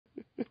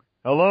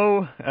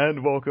Hello,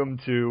 and welcome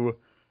to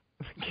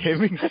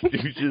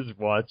GamingStooges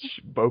Watch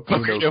Boku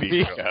no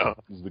Pico.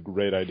 This is a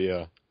great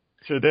idea.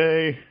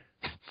 Today,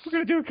 we're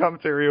going to do a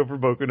commentary over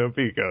Boku no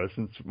Pico,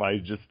 since I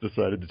just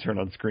decided to turn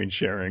on screen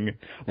sharing.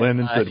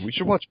 Landon said, we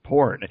should watch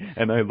porn,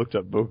 and I looked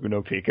up Boku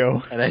no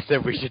Pico. And I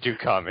said we should do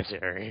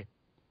commentary.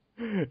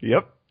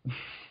 Yep.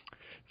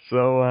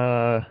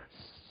 So,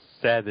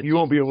 Sad that you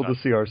won't be able to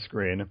see our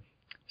screen,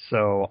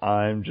 so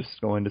I'm just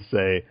going to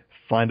say,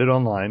 find it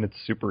online. It's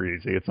super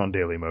easy. It's on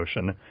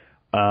Dailymotion.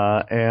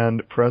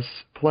 And press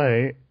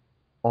play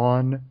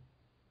on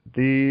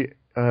the,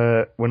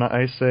 when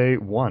I say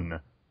 1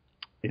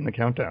 in the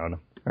countdown.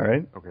 All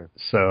right? Okay.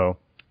 So,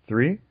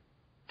 3,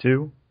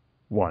 2,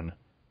 1.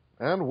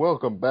 And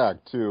welcome back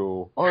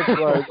to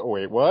Archive. Oh,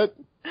 wait, what?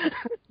 Wait.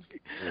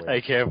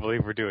 I can't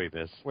believe we're doing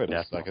this. Wait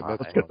a second.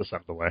 Let's get this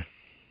out of the way.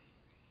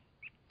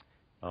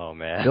 Oh,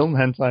 man.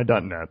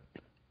 Filmhentai.net.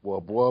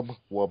 Wub, wub,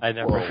 wub, I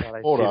never wub. thought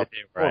I'd Hold see up. the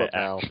day where Hold I up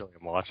now. actually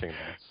am watching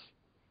this.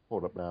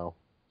 Hold up now.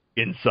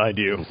 Inside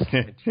you.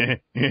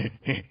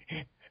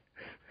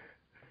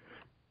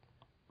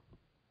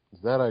 Is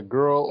that a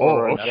girl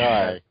or a okay.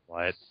 guy?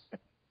 What?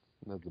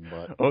 That's a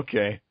butt.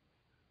 Okay.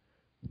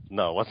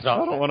 No, let's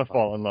not. I don't want to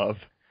fall in love.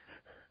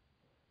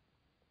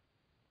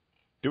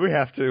 Do we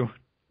have to?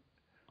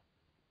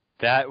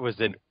 That was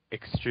an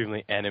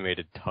extremely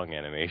animated tongue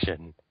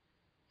animation.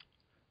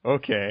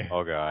 Okay.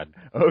 Oh, God.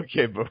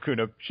 Okay, Boku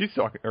no...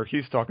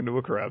 he's talking to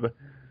a crab.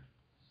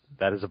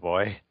 That is a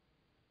boy.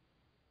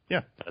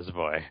 Yeah. That is a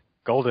boy.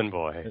 Golden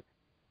boy.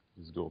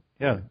 He's gold.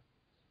 Yeah.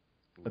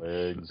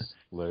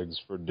 Legs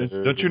for dudes.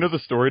 Don't you know the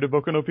story to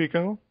Boku no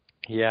Pico?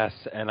 Yes,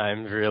 and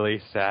I'm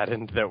really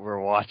saddened that we're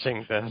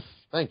watching this.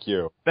 Thank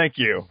you. Thank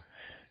you.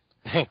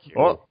 Thank you.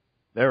 Oh,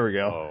 there we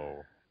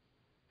go. Oh.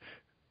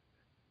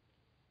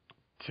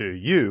 To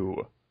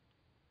you.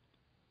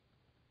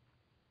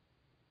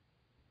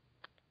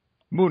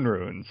 Moon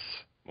runes.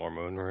 More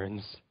moon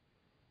runes.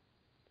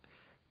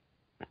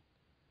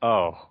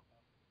 Oh.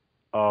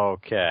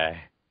 Okay.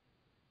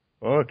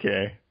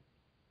 Okay.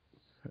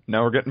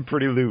 Now we're getting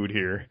pretty lewd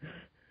here.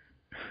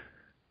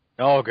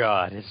 Oh,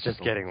 God, it's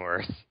just getting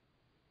worse.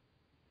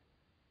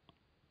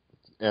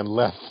 And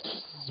left.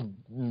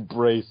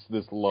 Embrace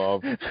this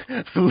love.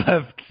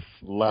 Left.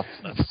 Left.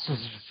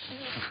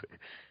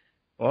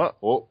 Oh.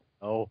 Oh.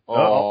 Oh.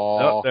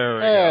 Oh, there we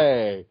go.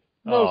 Hey.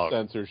 No Oh.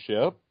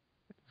 censorship.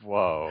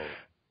 Whoa.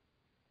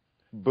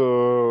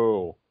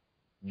 Boo.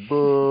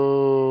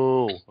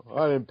 Boo.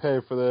 I didn't pay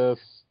for this.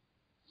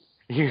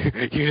 You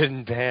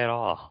didn't pay at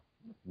all.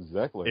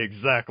 Exactly.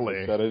 Exactly.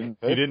 I said I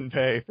didn't pay. You didn't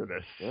pay for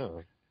this.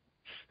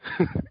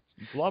 Yeah.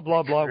 Blah,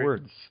 blah, blah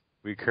words.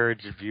 We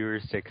encourage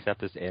viewers to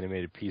accept this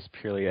animated piece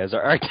purely as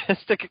our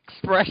artistic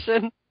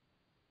expression.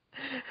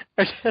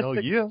 Hell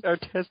yeah.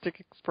 Artistic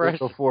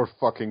expression. Before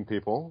fucking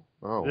people.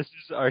 Oh. This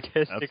is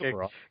artistic. That's a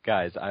problem.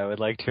 Guys, I would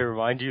like to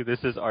remind you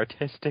this is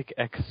artistic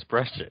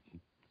expression.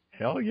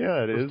 Hell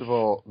yeah, it is. First of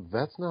all,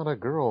 that's not a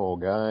girl,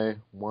 guy.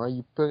 Why are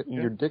you putting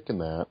your dick in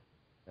that?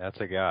 That's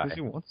a guy. Because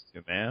he wants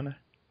to, man.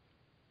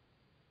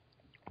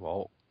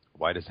 Well,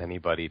 why does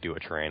anybody do a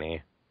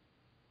tranny?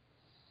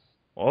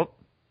 Oh.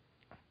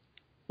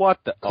 What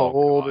the?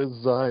 Cold God.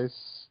 as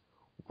ice,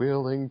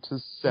 willing to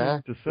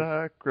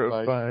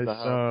sacrifice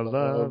our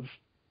love.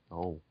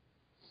 Oh,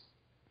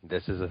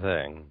 This is a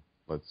thing.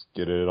 let's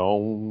get it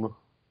on.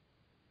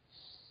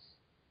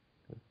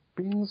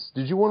 Beans,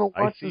 did you want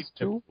to watch Icy this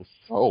too? pimples.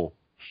 Oh,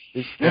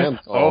 big hand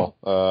tall.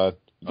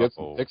 You get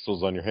some Uh-oh.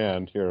 pixels on your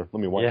hand. Here, let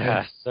me watch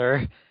Yes,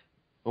 sir.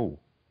 Oh,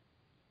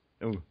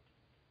 Ooh.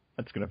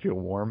 That's going to feel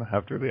warm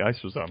after the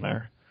ice was on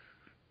there.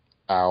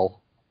 ow.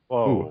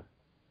 Whoa. Ooh.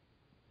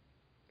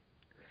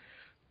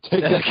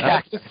 Take that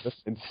cactus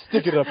and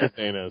stick it up his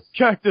anus.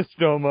 Cactus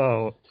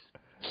Domo!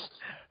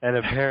 And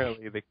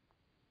apparently the...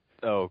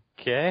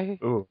 Okay.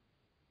 Ooh.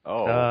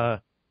 Oh.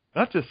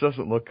 That just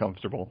doesn't look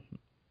comfortable.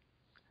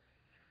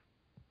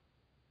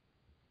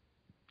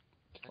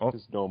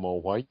 Cactus Domo,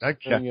 why you That,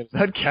 saying it?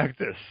 that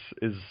cactus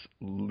is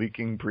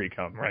leaking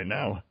pre-cum right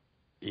now.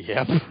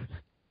 Yep.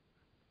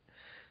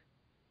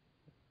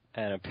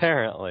 And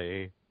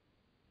apparently,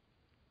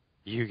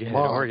 you get an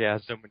Mom.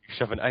 orgasm when you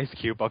shove an ice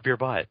cube up your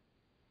butt.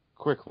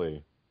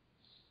 Quickly.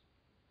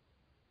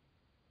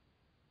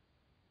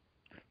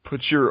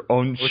 Put your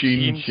own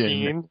Sheen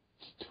chin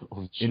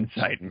Oh,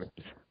 inside me.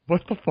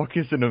 What the fuck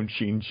is an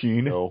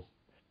Onchin? No.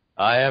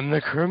 I am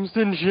the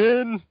Crimson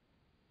Chin.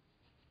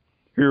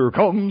 Here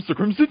comes the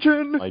Crimson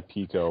Chin! My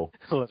Pico.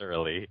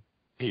 Literally,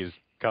 he's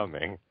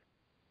coming.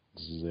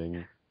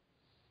 Zing.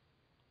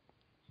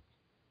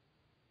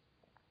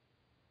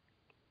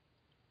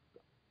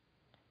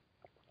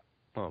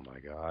 Oh my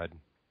God,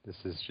 this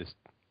is just.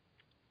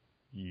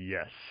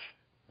 Yes.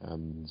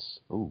 And,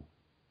 ooh.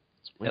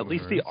 At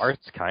least the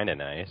art's kind of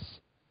nice.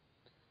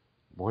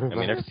 What I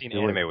mean, I've seen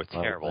anime with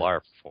terrible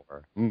art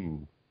before.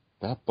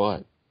 That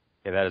butt.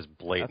 Yeah, that is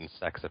blatant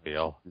sex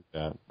appeal.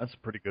 That. That's a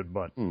pretty good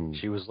butt.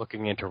 She was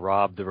looking into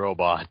Rob the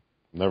robot.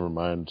 Never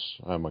mind.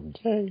 I'm a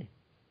gay.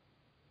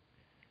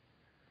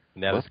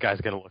 Now What? this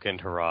guy's gonna look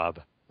into Rob.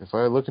 If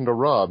I look into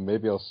Rob,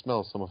 maybe I'll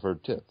smell some of her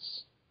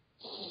tits.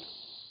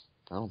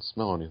 I don't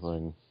smell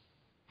anything.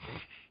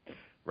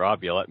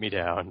 Rob, you let me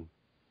down.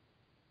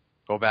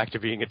 Go back to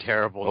being a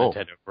terrible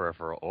Nintendo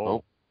peripheral.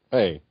 Oh.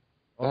 Hey,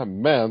 that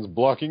man's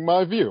blocking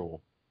my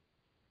view.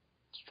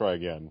 Let's try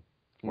again.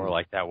 More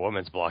like that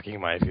woman's blocking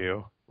my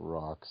view.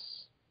 Rocks.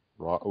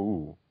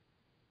 Ooh.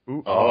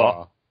 Ooh.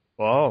 Ah.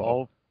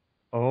 Oh.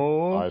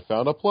 Oh. I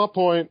found a plot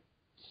point.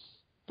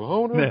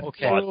 Boner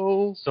Okay.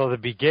 kills. So the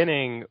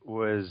beginning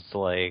was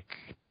like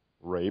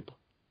Rape.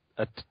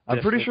 I'm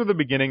pretty sure the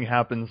beginning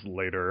happens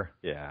later.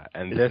 Yeah,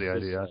 and is this the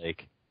is idea.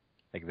 like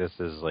this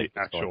is like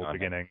The actual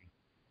beginning.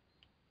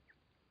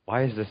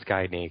 Why is this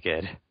guy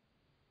naked?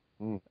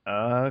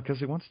 Because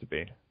he wants to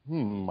be.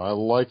 I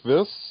like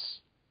this.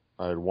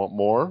 I'd want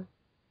more.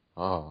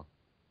 Ah.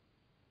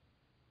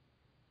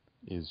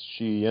 Is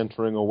she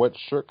entering a wet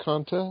shirt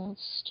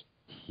contest?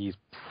 He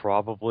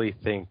probably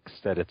thinks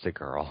that it's a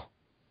girl.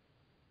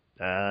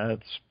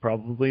 That's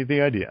probably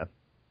the idea.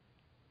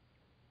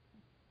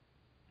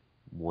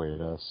 Wait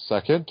a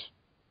second.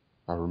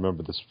 I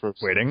remember this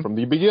first Waiting. from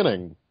the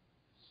beginning.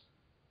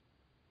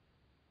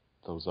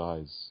 Those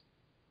eyes.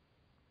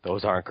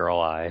 Those aren't girl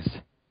eyes.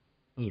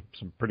 Those are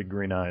some pretty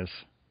green eyes.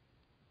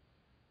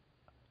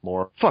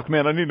 More. Fuck,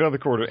 man, I need another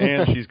quarter.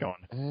 And she's gone.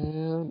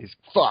 And He's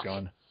fuck.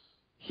 gone.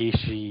 He,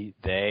 she,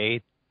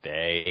 they.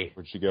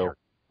 Where'd she go?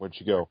 Where'd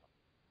she go?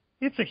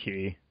 It's a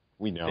he.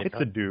 We know. It's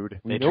a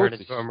dude. They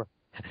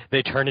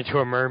turn into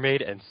a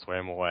mermaid and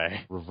swim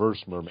away.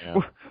 Reverse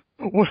merman.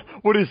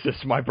 What is this?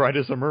 My Bride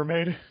is a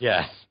Mermaid?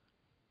 Yes.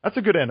 That's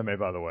a good anime,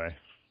 by the way.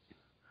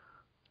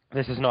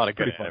 This is not a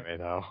good Pretty funny. anime,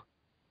 though.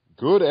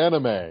 Good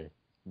anime.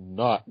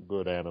 Not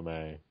good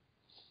anime.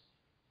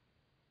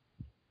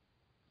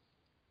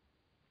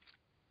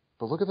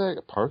 But look at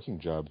that parking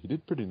job. He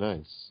did pretty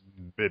nice.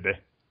 Baby.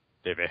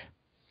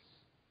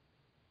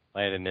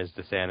 Landon, is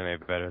this anime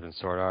better than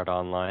Sword Art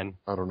Online?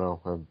 I don't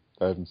know.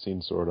 I haven't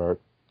seen Sword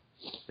Art.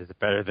 Is it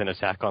better than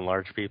Attack on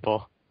Large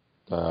People?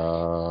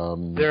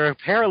 It's They're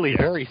apparently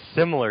very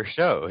similar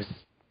shows.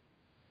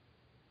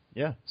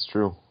 Yeah.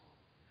 true.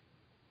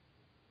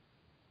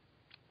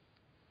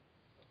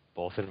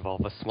 Both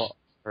involve a small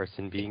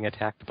person being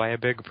attacked by a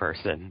big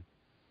person.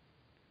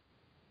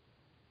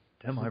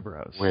 Damn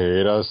eyebrows.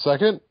 Wait a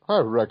second. I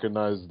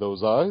recognize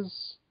those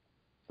eyes.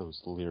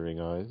 Those leering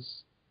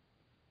eyes.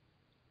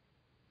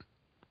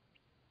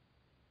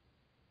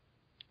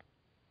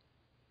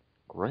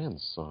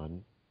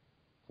 Grandson?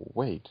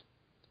 Wait.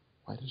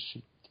 Why does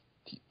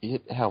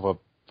it have a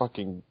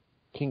fucking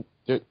pink...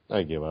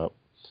 I give up.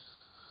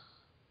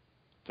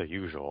 The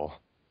usual.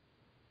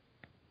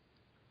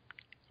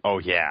 Oh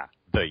yeah,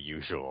 the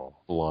usual.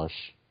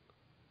 Blush.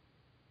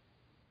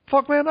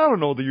 Fuck, man, I don't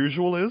know what the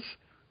usual is.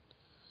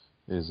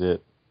 Is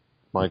it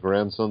my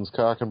grandson's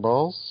cock and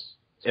balls?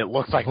 It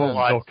looks like Oh,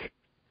 blood. milk.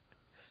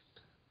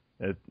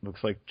 It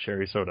looks like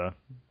cherry soda.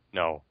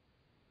 No.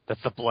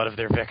 That's the blood of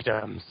their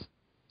victims.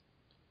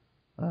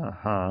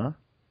 Uh-huh.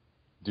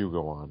 Do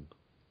go on.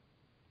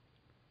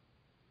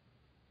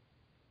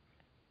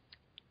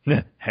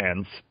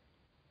 Hands.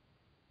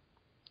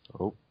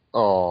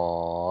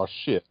 Oh,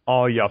 shit.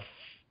 Oh, yeah.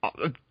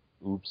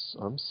 Oops,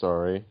 I'm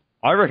sorry.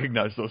 I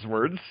recognize those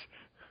words.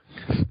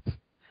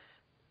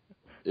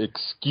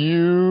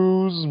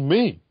 Excuse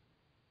me,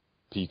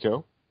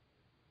 Pico.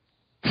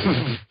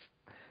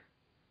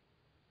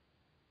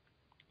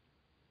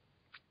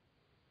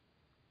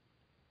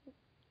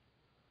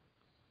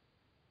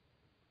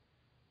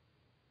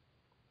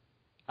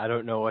 I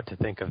don't know what to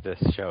think of this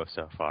show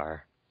so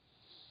far.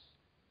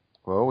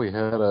 Well, we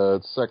had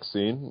a sex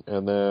scene,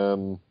 and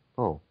then...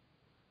 Oh,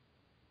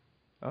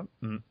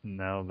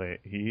 Now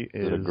he is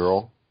is... it a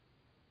girl?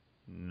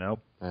 Nope.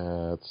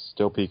 It's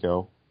still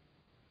Pico.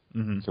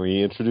 Mm-hmm. Can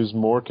we introduce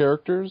more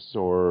characters,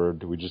 or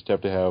do we just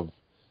have to have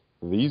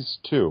these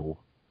two?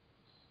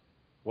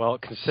 Well,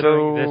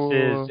 considering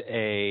this is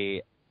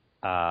a,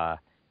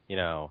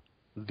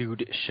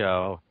 lewd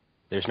show,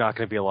 there's not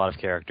going to be a lot of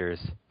characters.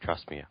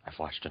 Trust me, I've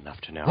watched enough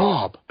to know.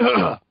 Rob!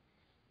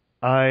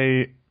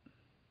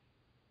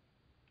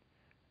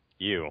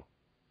 You.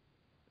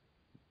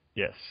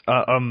 Yes.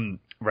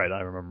 Right, I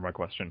remember my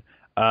question.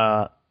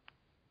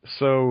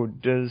 So,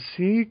 does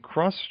he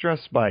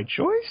cross-dress by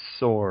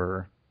choice,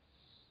 or...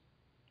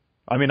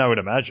 I mean, I would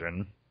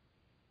imagine.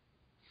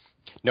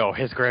 No,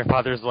 his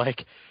grandfather's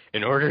like,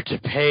 in order to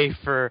pay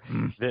for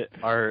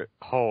our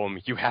home,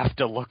 you have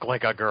to look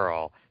like a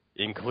girl,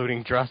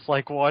 including dress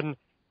like one,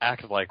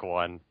 act like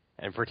one,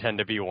 and pretend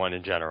to be one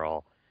in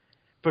general.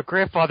 But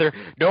grandfather,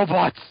 no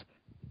buts!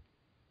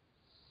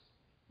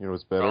 You know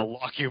what's better? I'll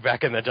lock you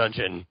back in the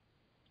dungeon.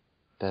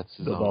 That's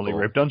his The uncle. Lolly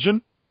Rape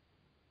Dungeon?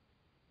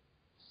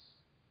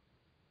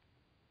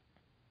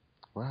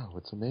 Wow,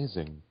 it's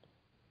amazing.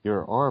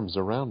 Your arms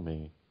around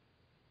me.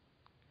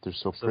 They're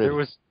so So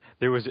pretty.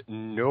 there was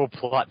no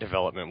plot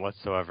development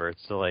whatsoever.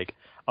 It's so like,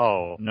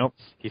 oh, Nope.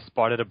 he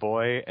spotted a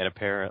boy, and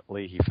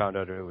apparently he found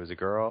out it was a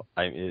girl.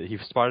 He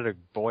spotted a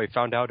boy,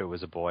 found out it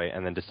was a boy,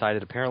 and then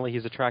decided apparently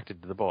he's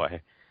attracted to the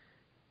boy.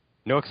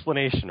 No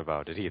explanation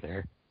about it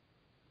either.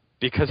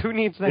 Because who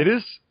needs that?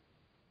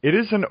 It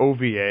is an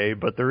OVA,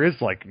 but there is,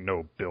 like,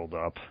 no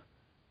build-up.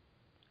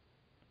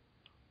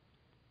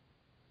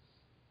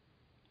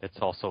 It's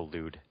also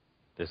lewd.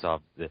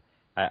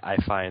 I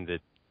find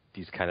that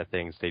these kind of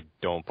things, they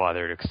don't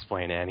bother to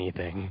explain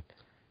anything.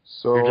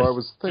 So You're just- I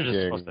was you're just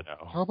thinking, supposed to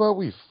know. how about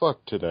we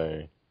fuck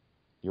today?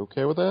 You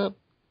okay with that?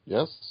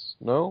 Yes?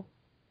 No?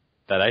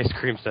 That ice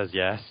cream says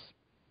yes.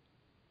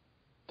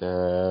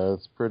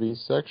 That's pretty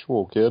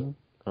sexual, kid.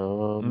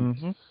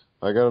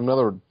 I got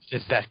another,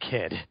 It's that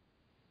kid.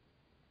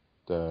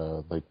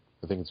 I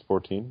think it's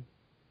 14.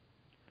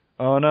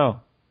 Oh,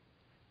 no.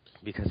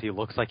 Because he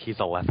looks like he's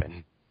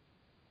 11.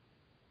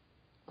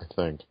 I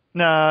think.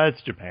 Nah,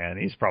 it's Japan.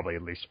 He's probably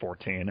at least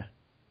 14.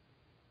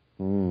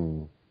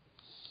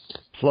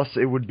 Plus,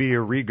 it would be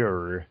a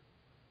rigor.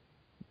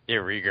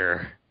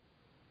 Irriger.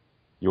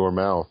 Your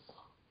mouth.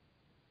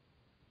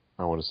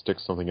 I want to stick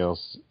something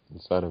else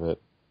inside of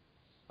it.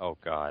 Oh,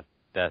 God.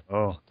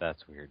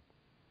 That's weird.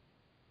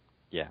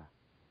 Yeah.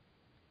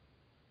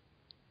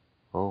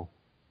 Oh.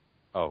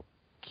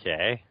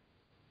 Okay.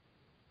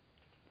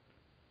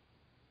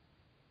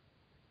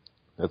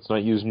 That's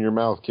not using your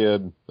mouth,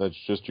 kid. That's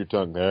just your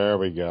tongue. There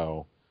we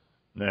go.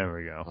 There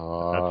we go.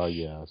 Ah,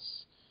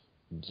 yes.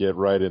 Get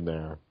right in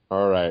there.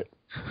 All right.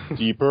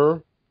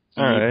 Deeper.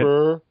 All right.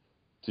 Deeper.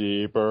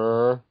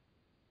 Deeper.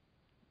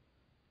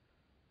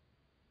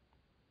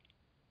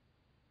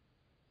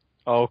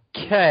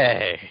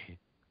 Okay.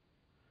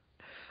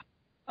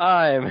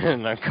 I'm in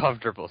an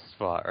uncomfortable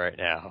spot right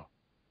now.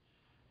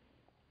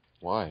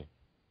 Why?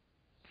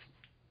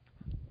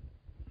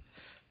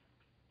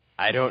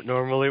 I don't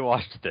normally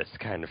watch this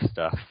kind of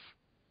stuff.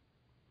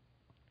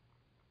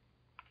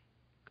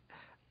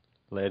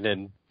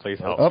 Landon, please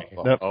help Oh, me.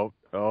 nope.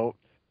 Oh.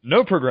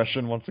 No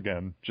progression, once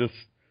again. Just...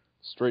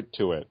 Straight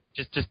to it.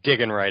 Just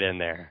digging right in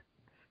there.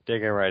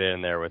 Digging right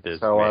in there with his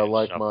That's how I man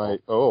like shuffle. my...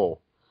 Oh.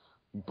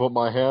 But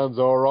my hands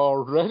are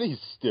already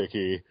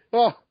sticky.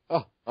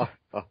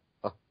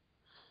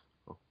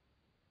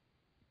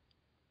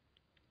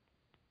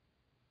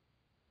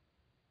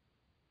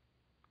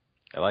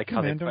 I like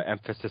how they Commando. put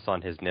emphasis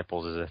on his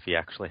nipples as if he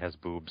actually has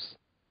boobs.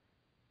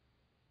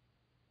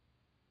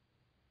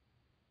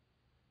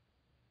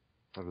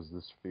 How does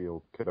this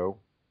feel, kiddo?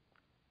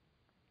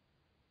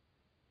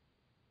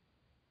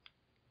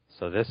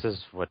 So this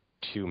is what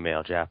two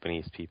male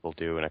Japanese people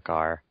do in a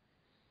car.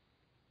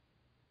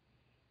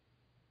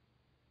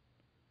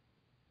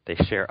 They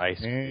share ice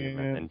cream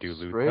and then do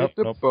loot. Straight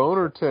to Nope.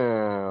 Boner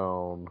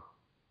Town.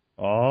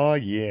 Oh,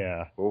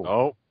 yeah.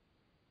 Oh.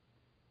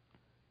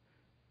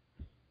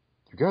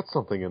 You got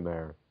something in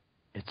there.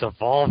 It's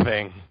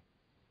evolving.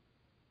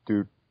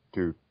 Doot,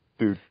 doot,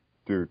 doot,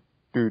 doot,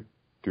 doot,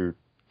 doot,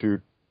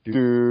 doot,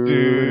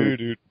 Dude.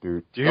 doot,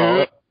 doot.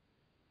 Dude.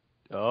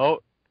 Oh.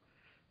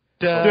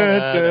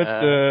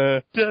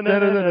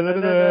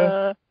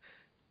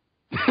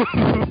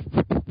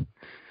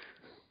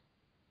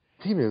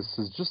 Penis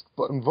has just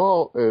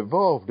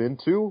evolved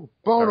into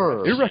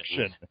boner.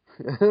 Erection.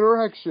 An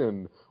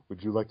erection.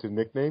 Would you like to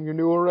nickname your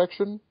new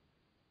erection?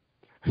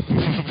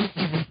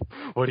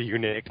 What do you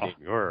nickname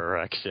your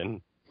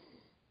erection?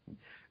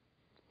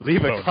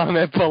 Leave a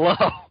comment below.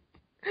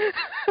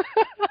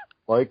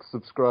 Like,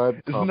 subscribe,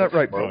 Isn't comment, that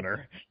right, below.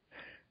 Boner?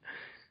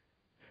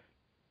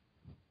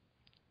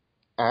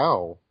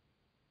 Ow.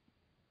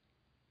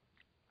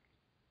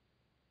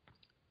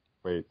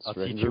 Wait, I'll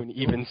teach stranger? you an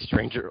even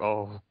stranger.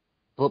 Oh.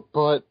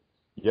 But,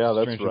 yeah,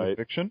 that's Stranger than right.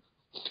 Fiction?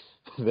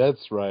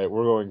 That's right.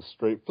 We're going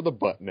straight for the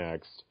butt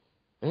next.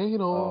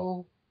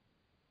 Anal.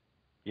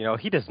 You know,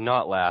 he does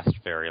not last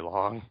very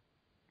long.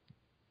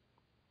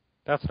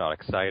 That's not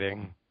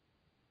exciting.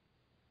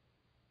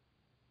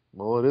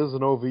 Well, it is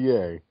an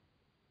OVA.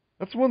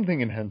 That's one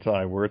thing in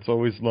hentai where it's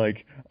always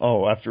like,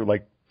 oh, after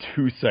like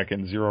 2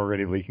 seconds, you're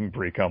already leaking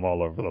pre-cum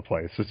all over the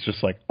place. It's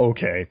just like,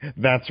 okay,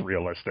 that's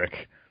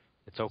realistic.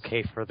 It's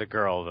okay for the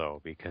girl,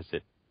 though, because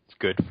it's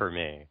good for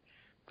me.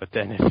 But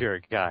then if you're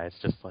a guy, it's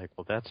just like,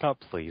 well, that's not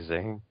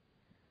pleasing.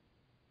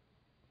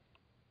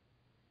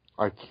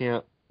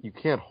 You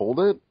can't hold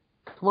it?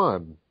 Come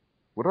on.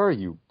 What are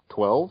you,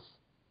 12?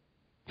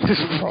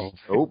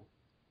 Nope.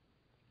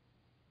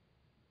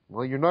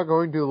 Well, you're not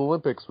going to the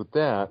Olympics with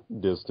that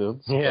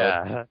distance. but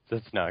Yeah,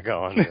 that's not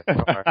going very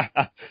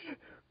far.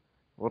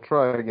 We'll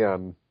try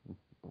again.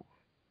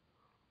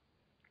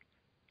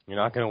 You're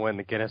not going to win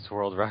the Guinness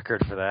World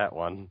Record for that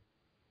one.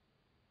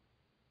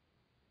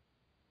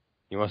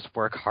 You must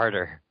work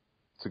harder.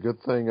 It's a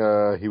good thing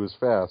he was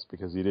fast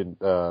because he didn't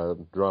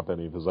drop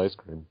any of his ice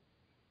cream.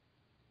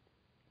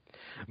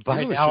 By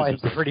Really now, I'm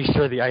should just- pretty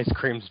sure the ice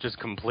cream's just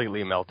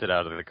completely melted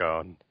out of the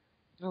cone.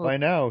 By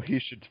now, he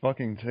should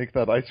fucking take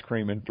that ice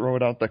cream and throw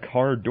it out the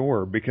car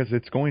door because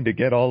it's going to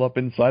get all up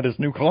inside his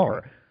new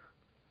car.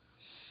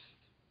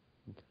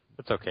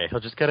 It's okay. He'll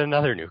just get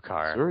another new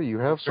car. Sir, you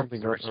have something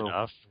Rich oh.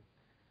 enough.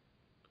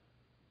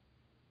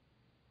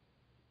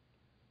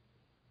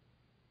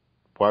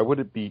 Why would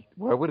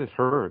it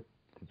hurt?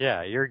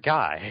 Yeah, you're a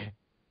guy.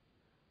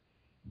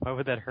 Why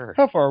would that hurt?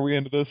 How far are we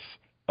into this?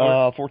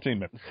 14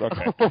 minutes.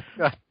 Okay. Oh,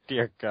 God,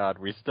 dear God,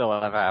 we still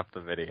have half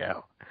the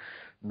video.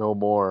 No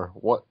more.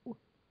 What?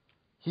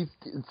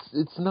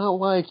 It's not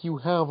like you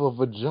have a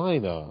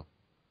vagina.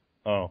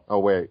 Oh. Oh,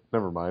 wait.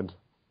 Never mind.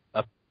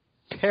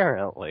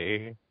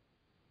 Apparently.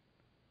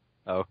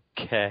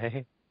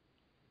 Okay.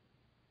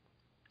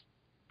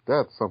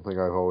 That's something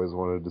I've always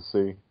wanted to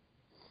see.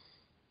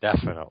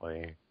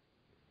 Definitely.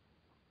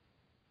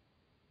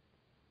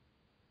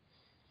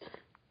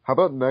 How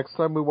about next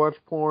time we watch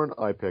porn,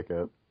 I pick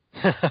it?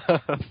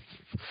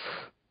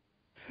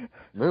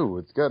 No,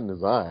 it's got in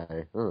his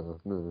eye. Ugh.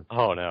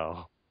 Oh,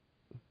 no.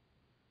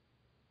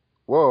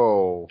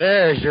 Whoa.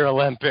 There's your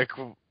Olympic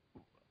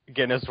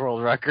Guinness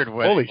World Record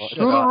winner. Holy shit.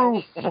 To the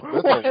roof!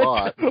 That's a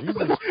lot.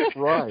 Jesus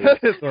Christ.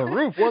 That is the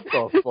roof. What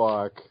the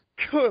fuck?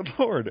 Good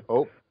lord.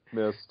 Oh,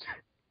 missed.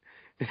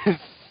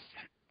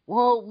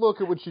 Well,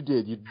 look at what you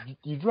did.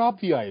 You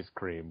dropped the ice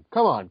cream.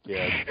 Come on,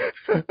 kid.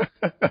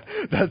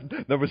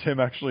 that was him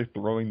actually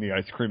throwing the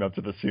ice cream up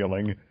to the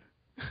ceiling.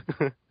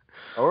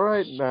 All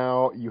right,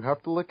 now you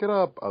have to lick it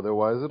up,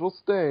 otherwise it'll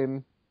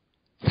stain.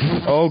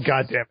 Oh,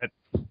 god damn it.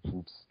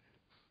 Oops.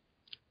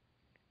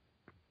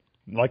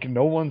 Like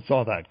no one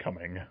saw that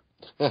coming.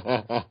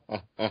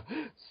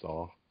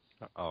 Saw.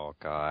 Oh,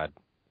 God.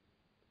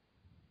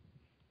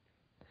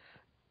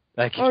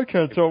 I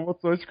can't tell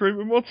what's ice cream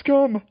and what's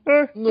cum.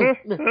 The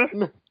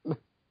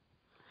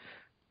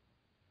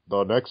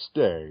next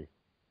day.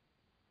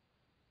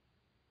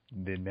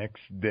 The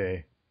next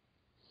day.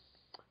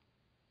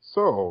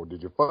 So,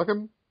 did you fuck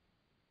him?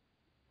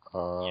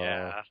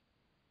 Yeah.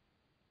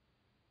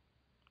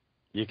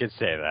 You could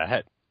say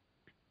that.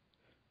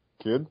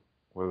 Kid?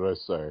 What did I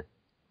say?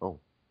 Oh.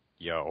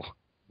 Yo.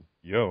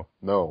 Yo.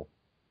 No.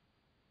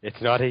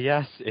 It's not a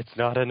yes, it's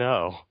not a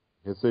no.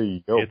 It's a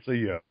yo. It's a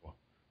yo.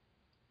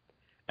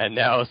 And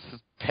now it's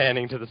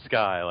panning to the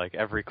sky like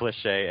every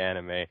cliche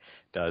anime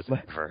does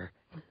ever.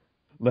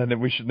 Landon,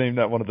 we should name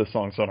that one of the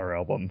songs on our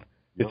album.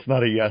 Yep. It's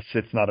not a yes,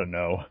 it's not a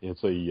no.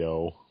 It's a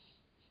yo.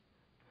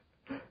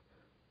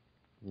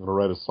 I'm gonna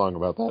write a song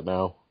about that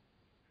now.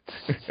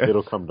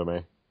 It'll come to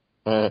me.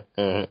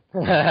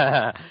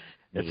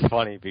 It's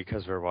funny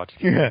because we're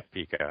watching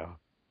Pico.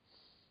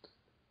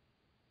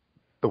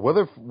 The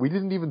weather, we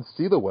didn't even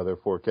see the weather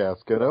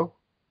forecast, kiddo.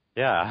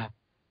 Yeah.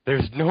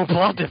 There's no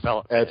plot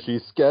development. Etchy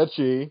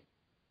sketchy.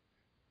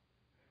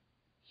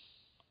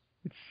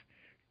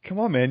 Come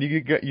on, man!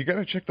 You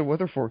gotta check the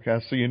weather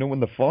forecast so you know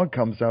when the fog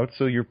comes out,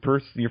 so your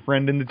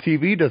friend in the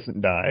TV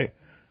doesn't die.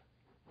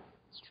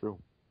 It's true.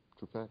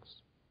 True facts.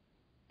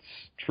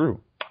 It's true.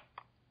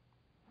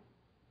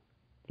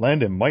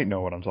 Landon might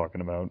know what I'm talking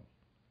about.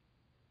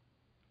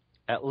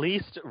 At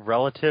least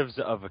relatives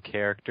of a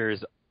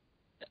character's,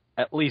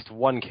 at least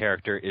one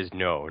character is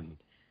known.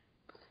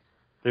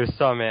 There's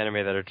some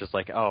anime that are just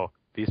like, oh,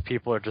 these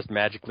people are just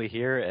magically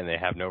here and they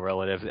have no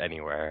relatives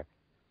anywhere.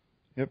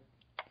 Yep.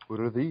 What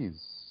are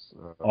these?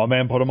 Oh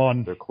man, put them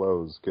on. They're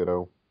clothes,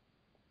 kiddo.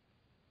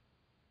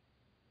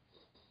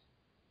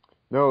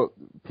 No,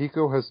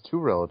 Pico has two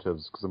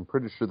relatives, because I'm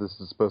pretty sure this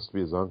is supposed to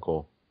be his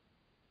uncle.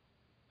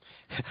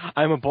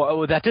 I'm a boy.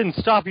 Oh, that didn't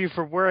stop you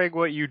from wearing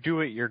what you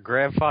do at your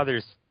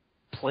grandfather's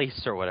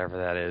place or whatever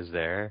that is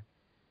there.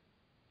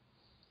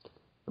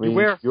 I mean, you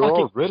wear a you're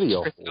fucking already a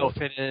waitress whore.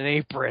 outfit and an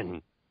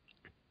apron.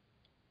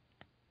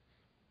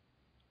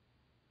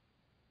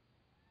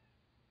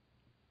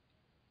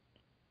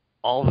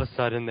 All of a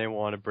sudden, they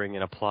want to bring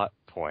in a plot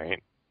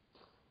point.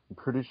 I'm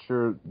pretty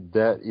sure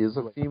that is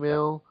a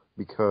female,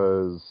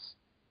 because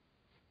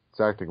it's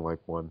acting like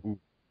one.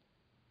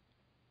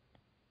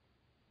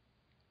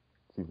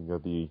 It's even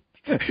got the...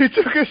 He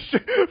took a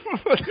shit.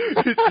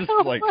 He's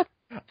just like,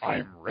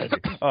 I'm ready.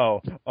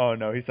 Oh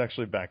no, he's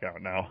actually back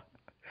out now.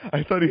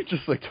 I thought he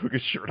just like took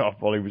his shirt off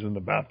while he was in the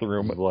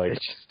bathroom. Like,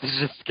 It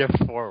just skip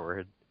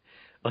forward.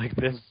 Like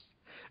this.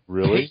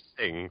 Really?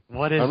 Pacing.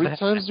 What is How many that?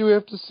 times do we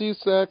have to see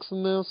sex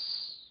in this?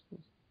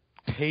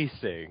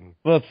 Pacing.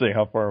 let's see,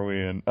 how far are we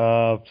in?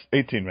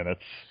 18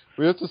 minutes.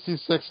 We have to see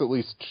sex at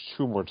least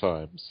 2 more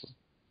times.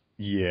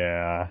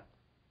 Yeah.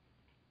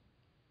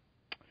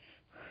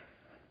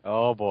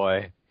 Oh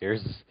boy.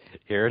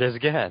 Here it is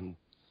again.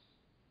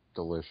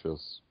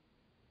 Delicious.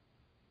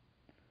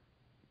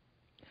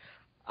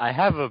 I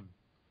have a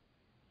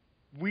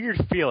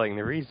weird feeling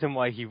the reason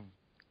why he's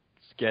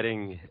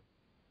getting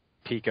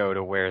Pico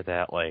to wear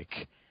that,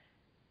 like,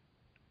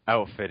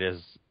 outfit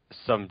is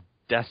some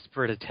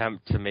desperate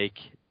attempt to make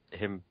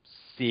him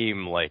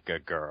seem like a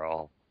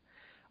girl.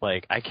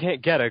 Like, I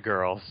can't get a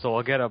girl, so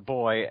I'll get a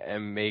boy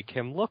and make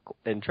him look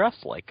and dress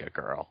like a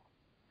girl.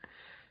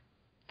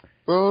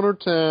 Boner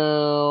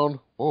Town.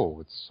 Oh,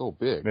 it's so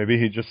big. Maybe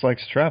he just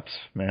likes traps,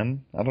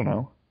 man. I don't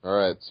know.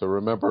 Alright, so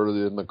remember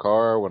in the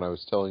car when I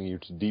was telling you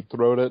to deep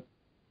throat it?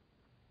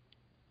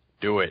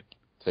 Do it.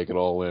 Take it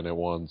all in at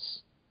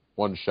once.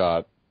 One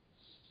shot.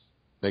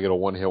 Make it a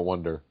one-hit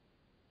wonder.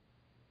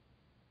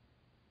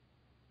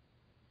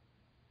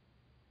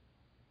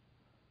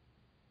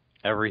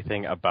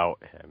 Everything about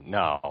him.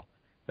 No,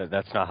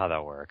 that's not how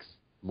that works.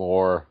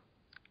 More.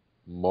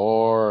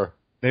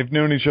 They've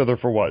known each other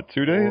for what,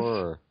 2 days?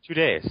 More. 2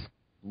 days.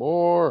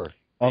 More.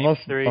 Unless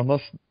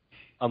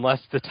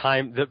The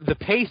time, the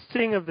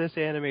pacing of this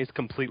anime is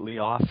completely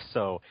off,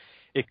 so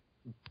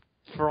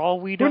for all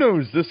we know... Who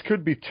knows? This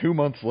could be 2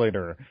 months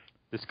later.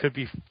 This could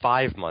be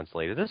 5 months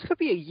later. This could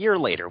be a year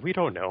later. We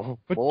don't know.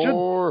 But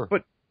More.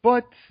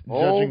 But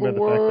All judging by the the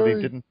fact that way.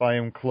 he didn't buy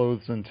him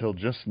clothes until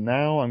just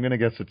now, I'm gonna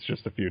guess it's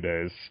just a few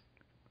days.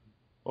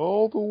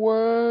 All the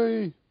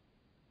way.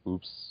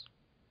 Oops.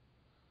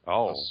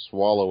 Oh.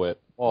 Swallow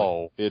it.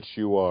 Oh. Bitch,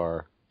 you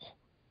are.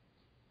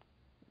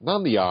 Not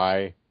in the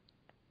eye.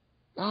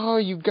 Oh,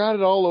 you got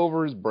it all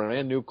over his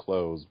brand new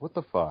clothes. What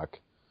the fuck?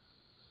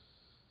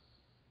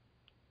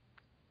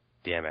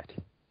 Damn it.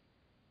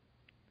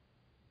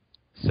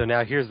 So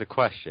now here's the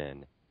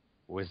question.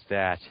 Was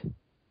that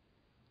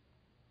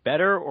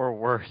better or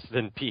worse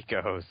than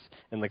Pico's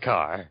in the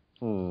car?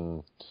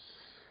 Well,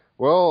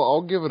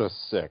 I'll give it a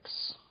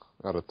 6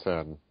 out of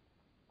 10.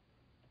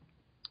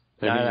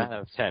 9 out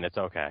of 10, it's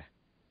okay.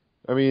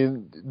 I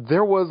mean,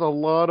 there was a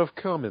lot of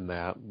cum in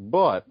that,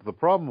 but the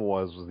problem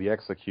was the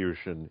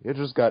execution. It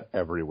just got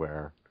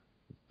everywhere.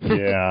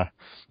 Yeah.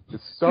 It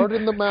started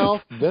in the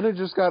mouth, then it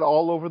just got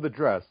all over the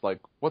dress. Like,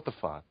 what the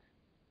fuck?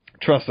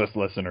 Trust us,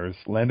 listeners.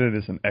 Landon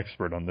is an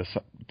expert on this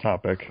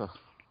topic.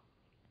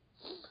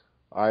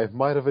 I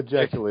might have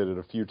ejaculated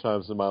a few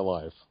times in my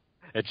life.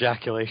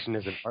 Ejaculation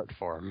is an art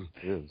form.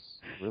 It is.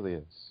 It really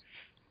is.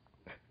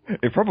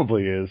 It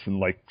probably is in,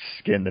 like,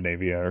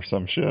 Scandinavia or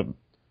some shit.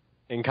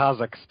 In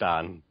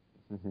Kazakhstan.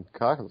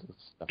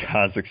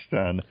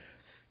 Kazakhstan.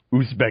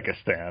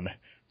 Uzbekistan.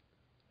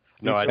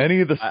 No,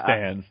 Any of the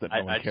stands that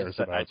no one cares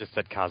about. I just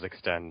said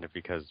Kazakhstan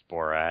because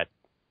Borat.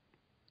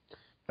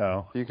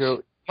 Oh.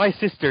 Pico. My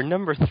sister,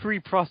 number 3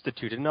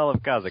 prostitute in all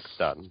of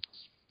Kazakhstan.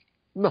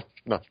 No.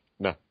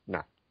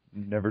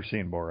 Never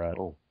seen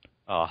Borat.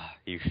 Oh,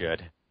 you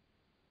should.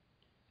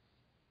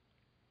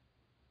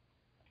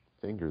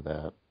 Finger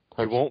that.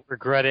 You won't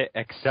regret it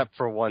except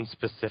for one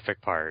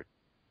specific part.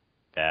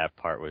 That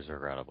part was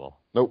regrettable.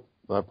 Nope.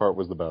 That part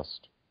was the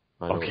best.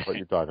 I know Okay. what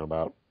you're talking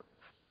about.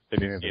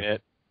 Have you seen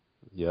it?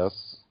 Yes.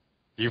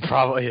 You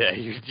probably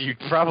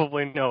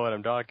know what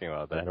I'm talking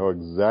about I then. know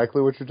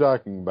exactly what you're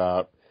talking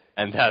about.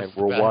 And that's And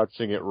we're the best.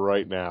 watching it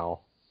right now.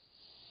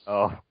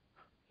 Oh.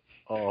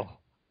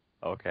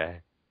 Okay.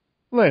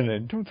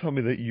 Landon, don't tell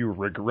me that you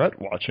regret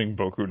watching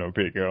Boku no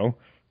Pico.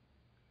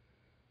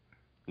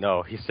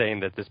 No, he's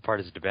saying that this part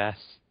is the best.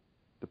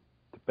 The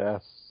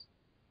best.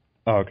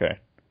 Oh, okay.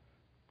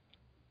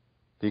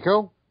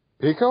 Pico?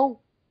 Pico?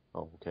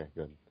 Oh, okay,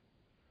 good.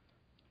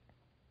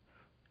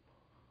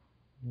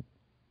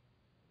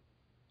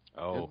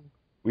 Oh.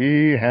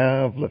 We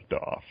have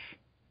liftoff.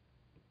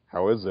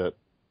 How is it?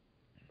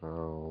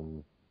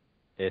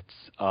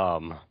 It's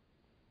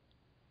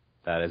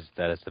that is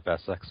the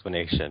best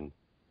explanation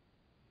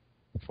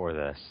for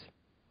this.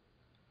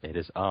 It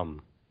is Do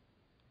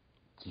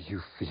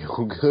you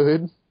feel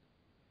good?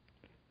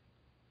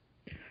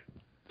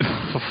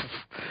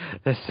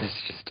 This is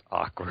just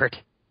awkward.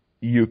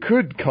 You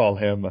could call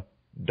him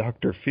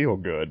Dr.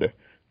 Feelgood.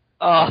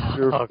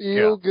 Oh,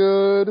 Feel God.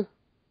 good.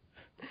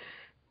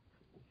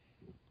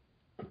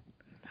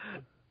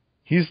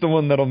 He's the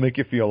one that'll make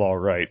you feel all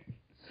right.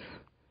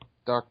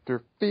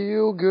 Dr.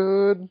 Feel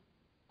Good.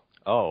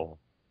 Oh,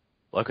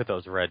 look at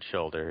those red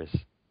shoulders.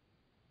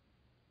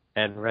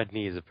 And red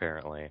knees,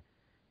 apparently.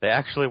 They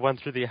actually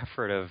went through the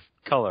effort of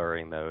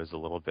coloring those a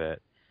little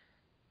bit.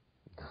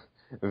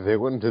 They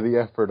went to the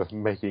effort of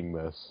making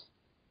this.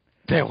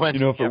 They went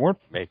You know, if to it weren't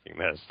making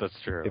this. That's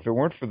true. if it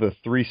weren't for the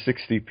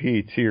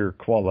 360p tier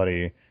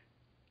quality,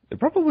 it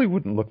probably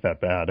wouldn't look that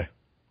bad.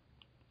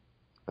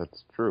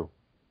 That's true.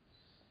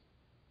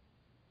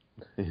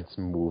 It's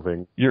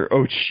moving. Your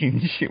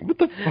Ochinji. What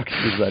the fuck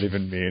does that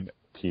even mean?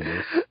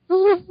 Penis.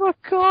 Who the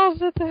fuck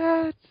calls it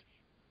that?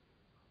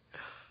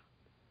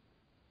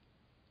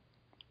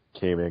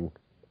 Caming.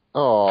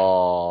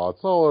 Oh, it's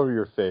all over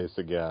your face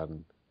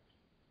again.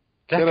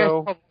 That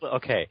Kiddo. guy's probably,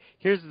 okay,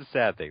 here's the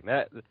sad thing.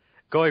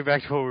 Going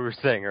back to what we were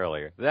saying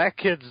earlier, that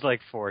kid's like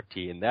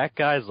 14, that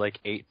guy's like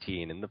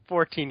 18, and the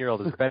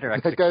 14-year-old is better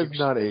That guy's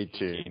not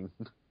 18.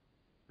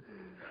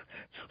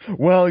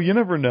 Well, you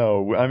never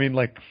know. I mean,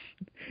 like,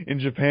 in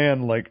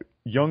Japan, like,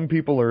 younger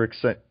people are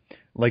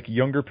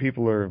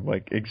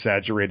like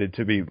exaggerated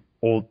to be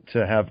old,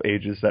 to have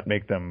ages that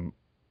make them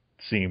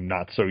seem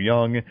not so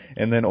young,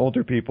 and then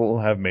older people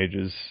have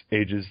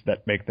ages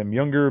that make them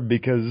younger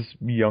because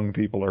young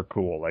people are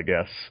cool, I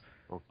guess.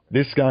 Okay.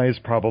 This guy is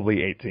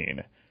probably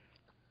 18.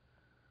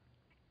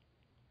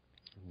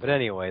 But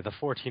anyway, the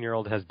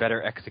 14-year-old has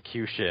better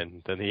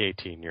execution than the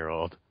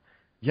 18-year-old.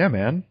 Yeah,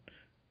 man.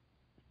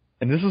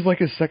 And this is like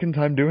his second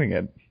time doing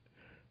it.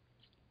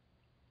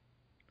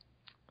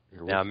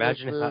 Here, Now what's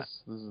imagine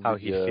this? This is how the,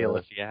 he'd feel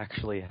if he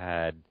actually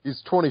had...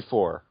 He's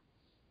 24.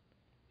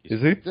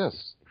 Is he?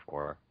 Yes.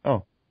 4.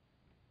 Oh.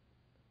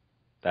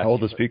 How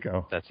old is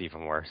Pico? That's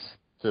even worse.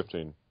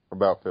 15.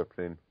 About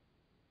 15.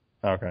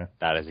 Okay.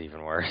 That is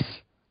even worse.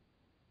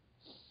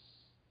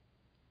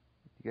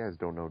 You guys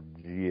don't know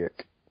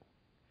Jick.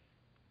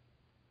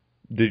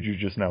 Did you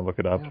just now look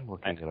it up? Yeah, I'm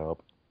looking it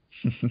up.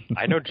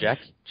 I know Jack.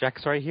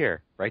 Jack's right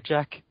here. Right,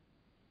 Jack?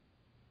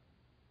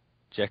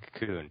 Jack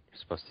Coon. You're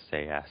supposed to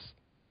say yes.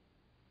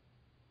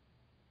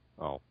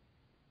 Oh.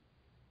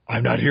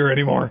 I'm not here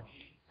anymore.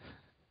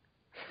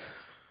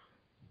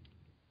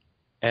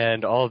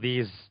 And all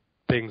these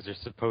things are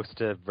supposed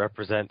to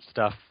represent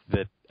stuff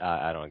that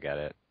I don't get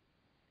it.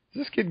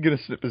 Is this kid gonna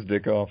snip his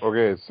dick off?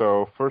 Okay,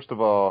 so first of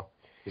all,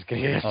 He's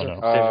gonna get a Oh, no.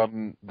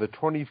 circumcision. the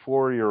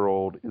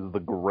 24-year-old is the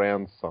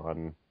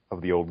grandson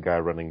of the old guy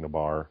running the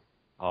bar.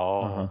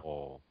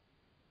 Oh.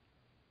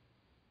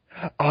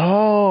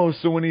 Oh,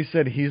 so when he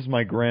said he's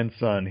my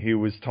grandson, he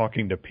was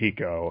talking to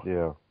Pico.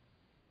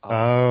 Yeah.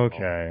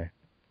 Okay.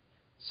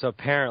 So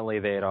apparently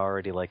they had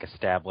already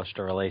established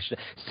a relation.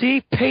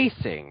 See,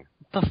 pacing.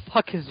 What the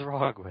fuck is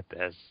wrong with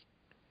this?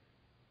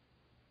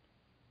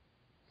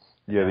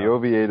 Yeah, the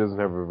OVA doesn't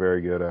have a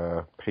very good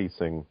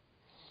pacing.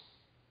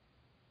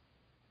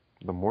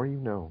 The more you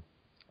know.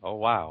 Oh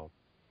wow,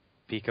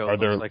 Pico Are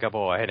looks there- like a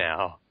boy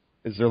now.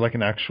 Is there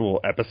an actual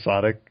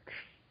episodic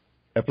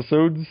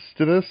episodes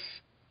to this?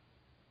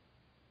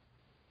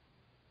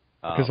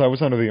 Because I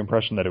was under the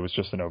impression that it was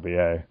just an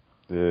OVA.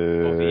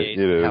 OVAs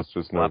It have is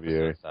just an multiple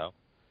OVA. episodes, though.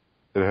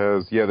 It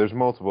has, there's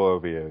multiple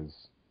OVAs.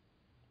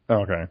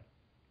 Okay.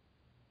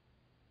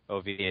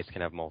 OVAs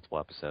can have multiple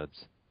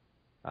episodes.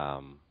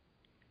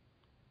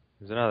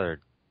 There's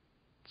another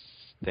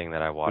thing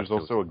that I watched.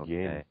 There's also that was a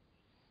game. okay.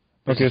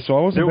 Okay, so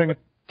I wasn't paying...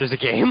 There's a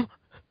game?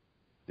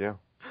 Yeah.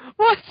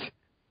 What?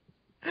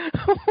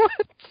 What?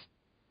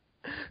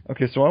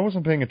 Okay, so I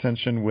wasn't paying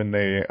attention when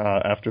they,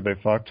 after they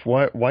fucked.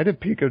 Why did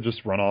Pico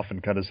just run off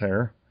and cut his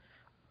hair?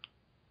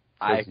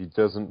 Because he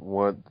doesn't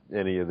want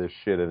any of this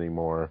shit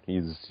anymore.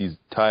 He's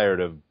tired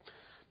of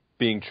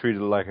being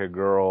treated like a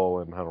girl,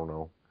 and I don't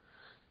know.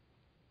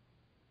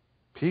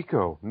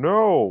 Pico,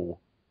 no!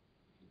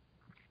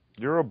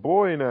 You're a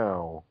boy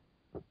now.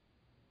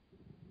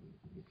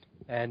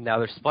 And now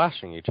they're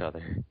splashing each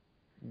other.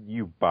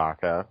 You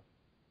baka.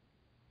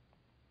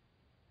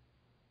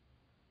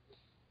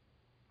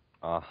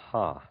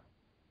 Uh-huh.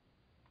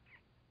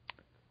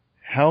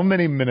 How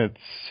many minutes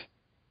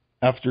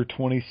after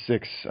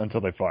 26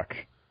 until they fuck?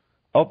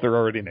 Oh, they're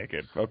already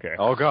naked. Okay.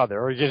 Oh god,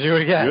 they're already gonna do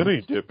it again.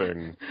 Goody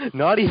dipping.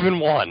 Not even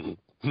one.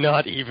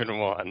 Not even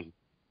one.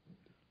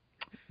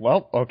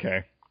 Well,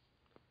 okay.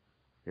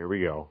 Here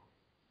we go.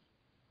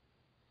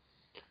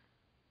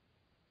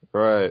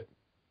 Right.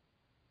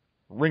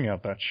 Wring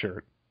out that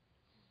shirt.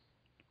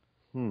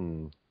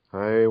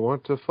 I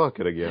want to fuck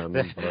it again,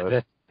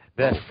 but...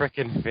 That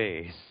frickin'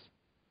 face.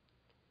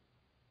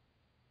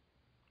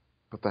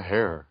 But the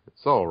hair,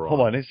 it's all wrong.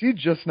 Hold on, is he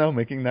just now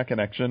making that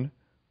connection?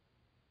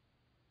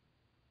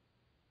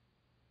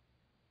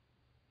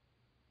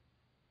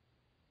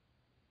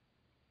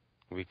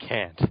 We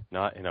can't.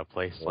 Not in a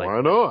place like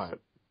Why not?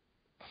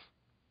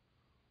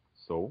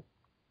 So?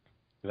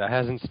 that.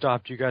 Hasn't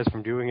stopped you guys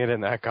from doing it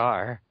in that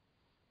car.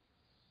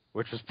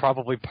 Which was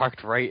probably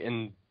parked right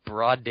in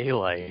broad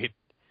daylight.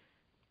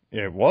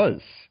 Yeah, it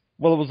was.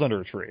 Well, it was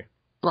under a tree.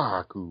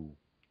 Baku.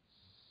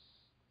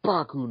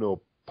 Baku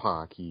no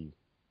Paki.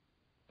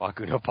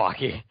 Baku no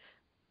Paki.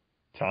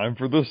 Time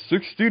for the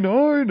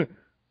 69!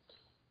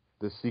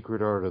 The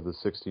secret art of the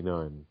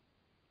 69.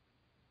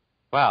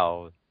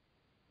 Wow.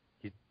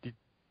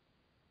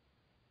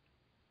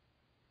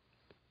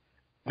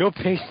 No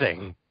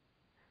pacing.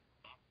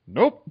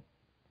 Nope.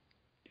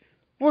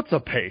 What's a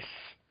pace?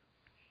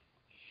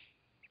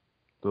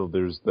 So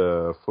there's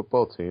the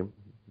football team,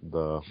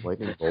 the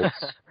Lightning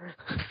Bolts.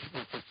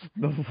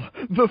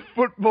 The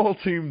football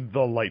team, the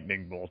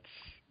Lightning Bolts.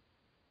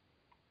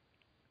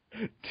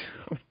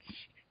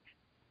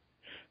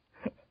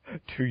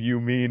 Do you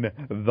mean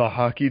the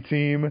hockey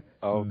team?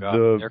 Oh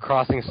god, they're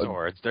crossing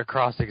swords. They're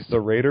crossing swords. The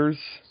Raiders?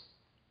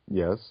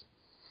 Yes.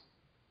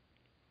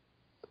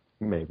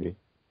 Maybe.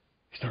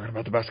 He's talking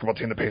about the basketball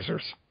team, the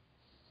Pacers.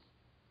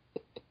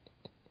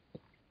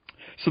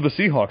 So the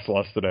Seahawks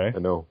lost today. I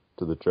know,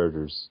 to the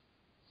Chargers.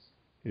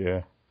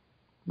 Yeah.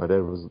 My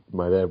dad was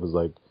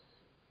like,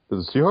 did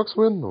the Seahawks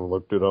win? And I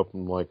looked it up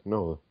and I'm like,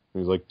 no.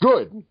 And he's like,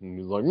 good. And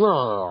he's like,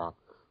 nah.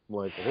 I'm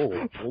like,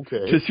 oh,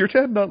 okay. Does your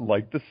dad not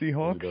like the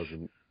Seahawks? He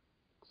doesn't.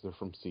 'Cause they're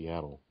from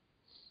Seattle.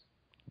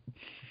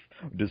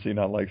 Does he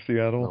not like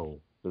Seattle? No.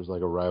 There's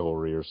like a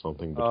rivalry or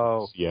something between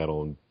Oh.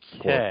 Seattle and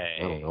Portland. Okay.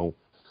 I don't know.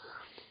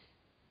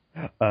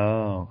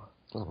 Oh.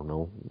 I don't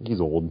know. He's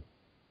old.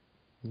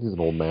 He's an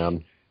old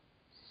man.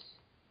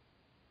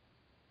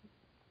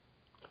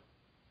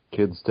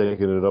 Kid's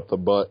taking it up the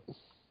butt.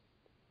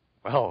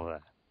 Well,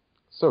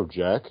 So,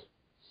 Jack.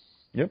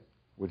 Yep.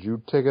 Would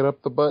you take it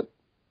up the butt?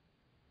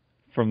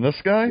 From this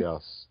guy?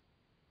 Yes.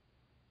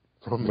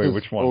 From Wait, his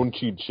which one? own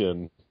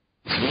chin.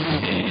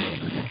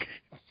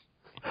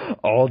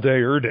 All day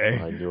or day.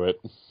 I knew it.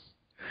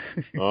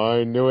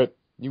 I knew it.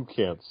 You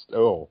can't.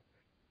 Oh.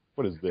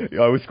 What is this?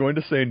 I was going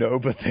to say no,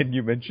 but then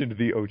you mentioned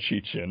the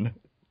Ochichin.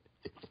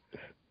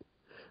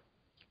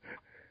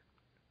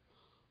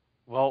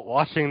 well,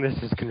 watching this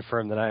has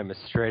confirmed that I am as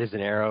straight as an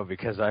arrow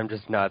because I'm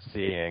just not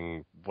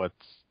seeing what's...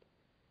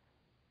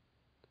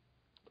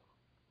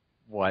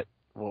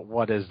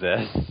 What is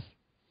this?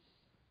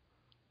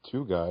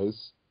 Two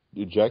guys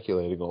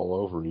ejaculating all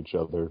over each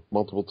other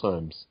multiple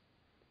times.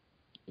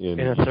 In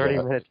a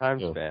 30-minute time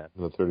Yeah, span.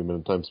 in a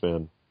 30-minute time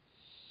span.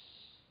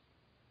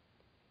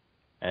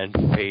 And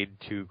fade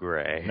to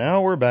gray.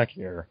 Now we're back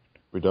here.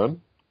 We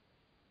done?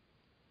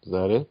 Is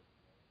that it?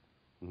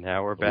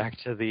 Now we're back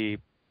to the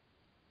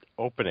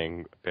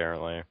opening,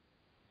 apparently.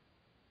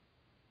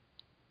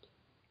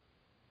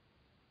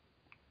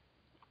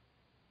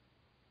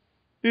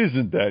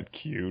 Isn't that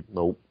cute?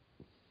 Nope.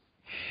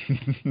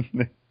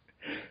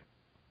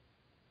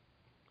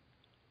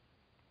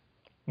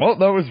 Well,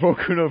 that was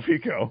Boku no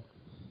Pico.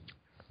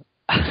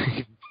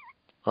 I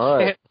All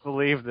right. can't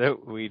believe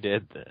that we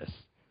did this.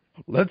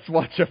 Let's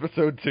watch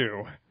episode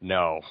 2.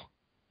 No.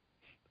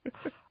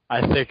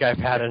 I think I've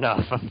had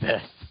enough of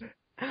this.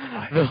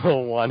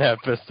 The one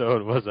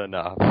episode was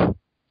enough.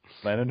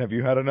 Landon, have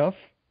you had enough?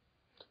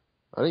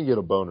 I didn't get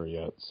a boner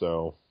yet,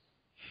 so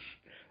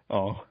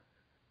Oh.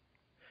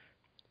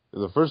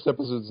 the first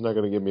episode's not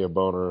going to give me a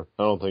boner.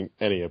 I don't think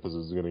any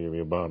episode is going to give me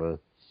a boner.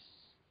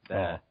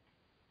 Yeah.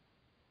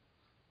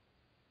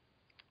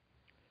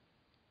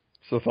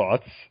 So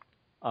thoughts?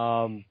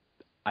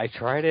 I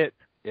tried it.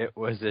 It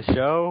was a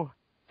show,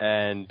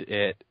 and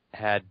it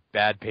had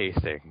bad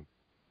pacing.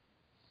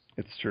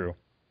 It's true.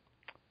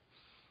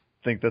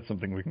 I think that's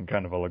something we can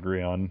kind of all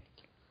agree on.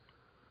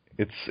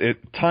 It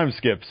time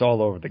skips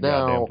all over the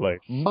goddamn Now, place.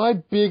 my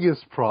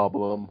biggest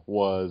problem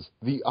was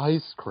the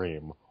ice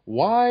cream.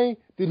 Why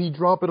did he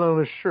drop it on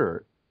his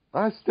shirt?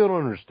 I still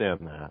don't understand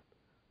that.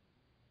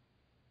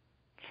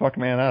 Fuck,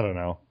 man, I don't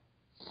know.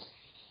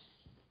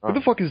 Who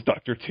the fuck is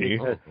Dr. T?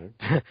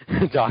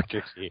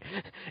 Dr. T.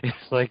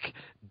 It's like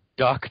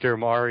Dr.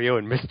 Mario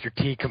and Mr.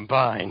 T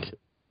combined.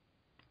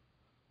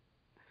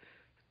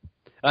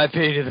 I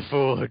pity the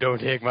fool who don't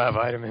take my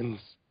vitamins.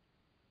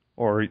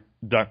 Or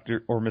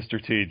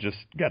Mr. T just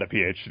got a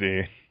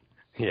PhD.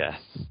 Yes.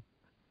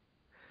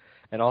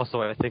 And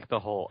also, I think the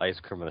whole ice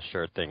cream on the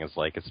shirt thing is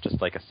like, it's just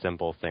like a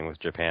simple thing with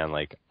Japan.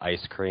 Like,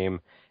 ice cream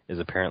is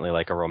apparently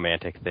like a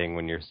romantic thing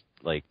when you're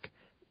like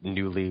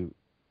newly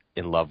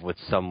in love with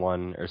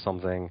someone or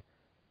something.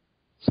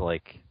 So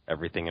like,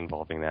 everything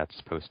involving that's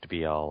supposed to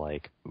be all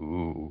like,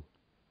 ooh.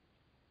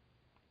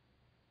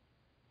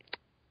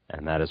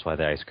 And that is why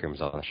the ice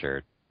cream's on the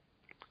shirt.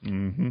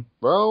 Mm-hmm.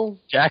 Bro,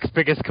 Jack's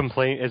biggest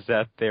complaint is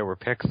that there were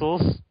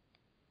pixels.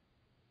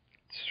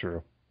 It's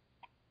true.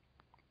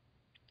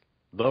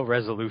 Low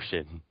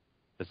resolution.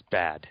 That's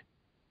bad.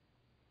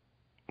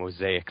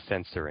 Mosaic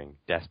censoring.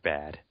 That's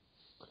bad.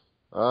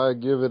 I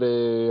give it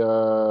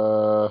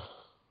a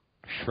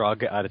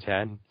Shrug out of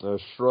 10.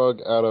 shrug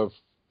out of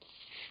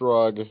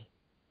shrug.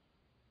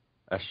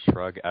 A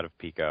shrug out of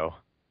Pico.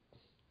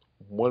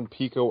 1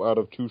 Pico out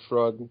of 2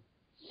 shrug.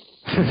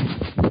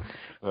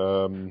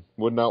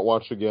 Would not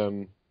watch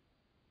again.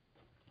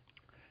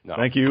 No.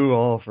 Thank you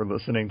all for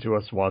listening to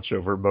us watch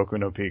over Boku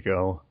no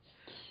Pico.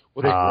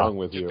 What is wrong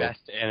with The you? best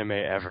anime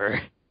ever.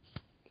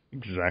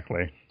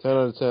 Exactly. 10 out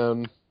of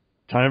 10.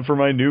 Time for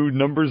my new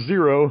number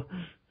 0.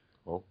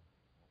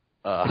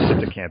 Oh,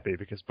 Except it can't be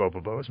because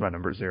Bobobo is my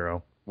number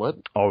 0. what?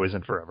 Always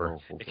and forever.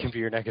 Oh, It okay. can be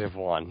your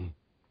 -1.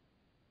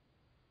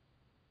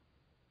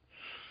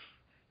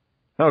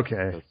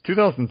 Okay,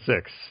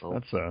 2006. Oh.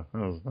 That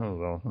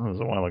was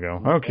a while ago.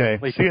 Okay,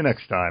 see you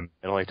next time.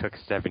 It only took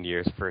 7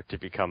 years for it to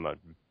become a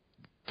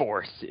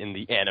force in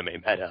the anime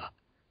meta.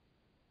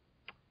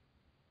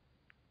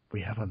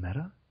 We have a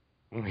meta?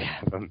 We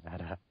have a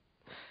meta.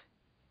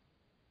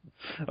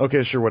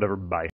 Okay, sure, whatever. Bye.